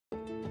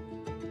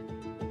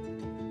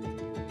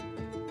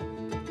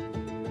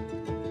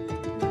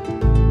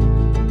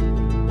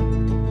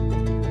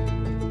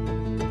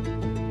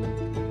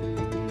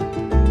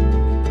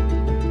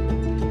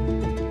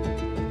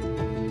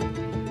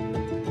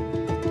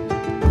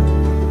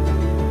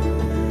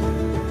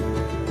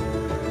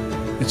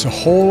It's a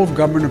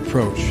whole-of-government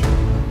approach.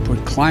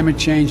 Put climate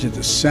change at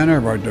the center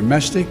of our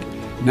domestic,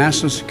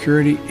 national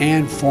security,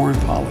 and foreign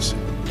policy.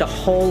 The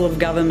whole of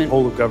government.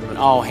 Whole of government.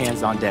 All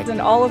hands on deck. It's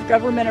an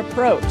all-of-government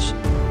approach.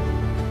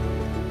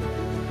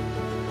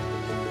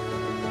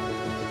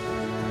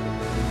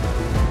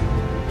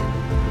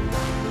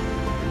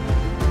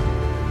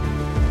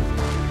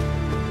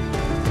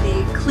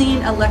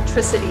 Clean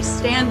electricity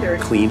standard.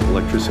 Clean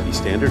electricity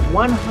standard.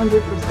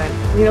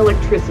 100% clean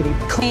electricity.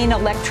 Clean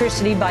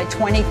electricity by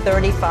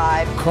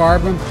 2035.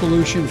 Carbon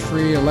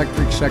pollution-free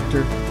electric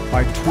sector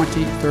by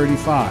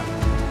 2035.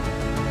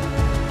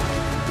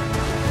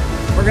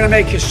 We're going to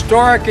make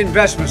historic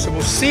investments that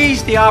will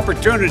seize the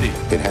opportunity.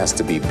 It has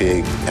to be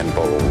big and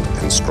bold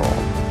and strong.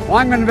 Well,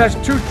 I'm going to invest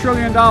 $2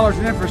 trillion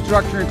in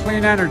infrastructure and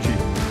clean energy.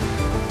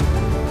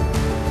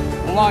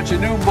 We'll launch a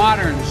new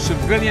modern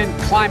civilian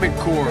climate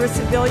corps. We're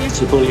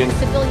civilian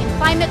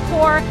climate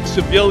corps.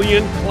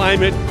 Civilian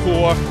climate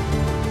corps.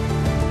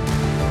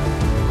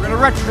 We're going to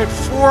retrofit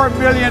 4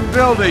 million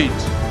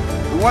buildings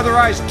and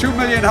weatherize 2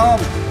 million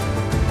homes.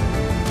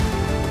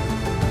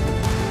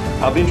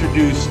 I've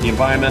introduced the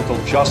Environmental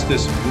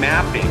Justice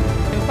Mapping.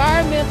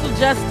 Environmental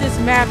Justice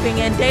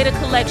Mapping and Data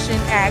Collection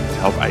Act to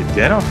help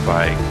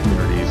identify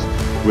communities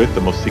with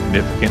the most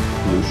significant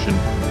pollution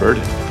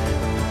burden.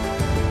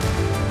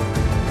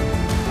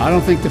 I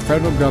don't think the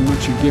federal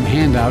government should give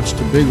handouts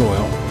to big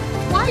oil.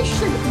 Why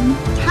should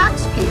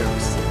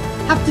taxpayers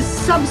have to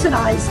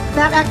subsidize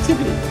that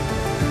activity?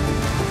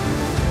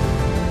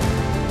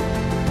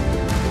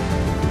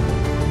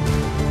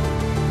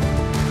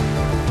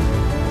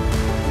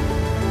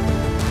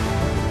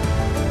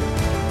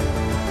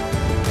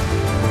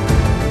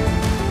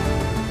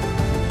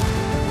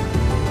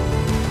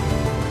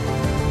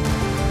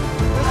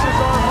 This is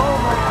our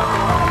home.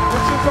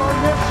 This is our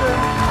mission.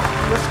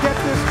 Let's get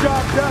this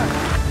job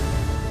done.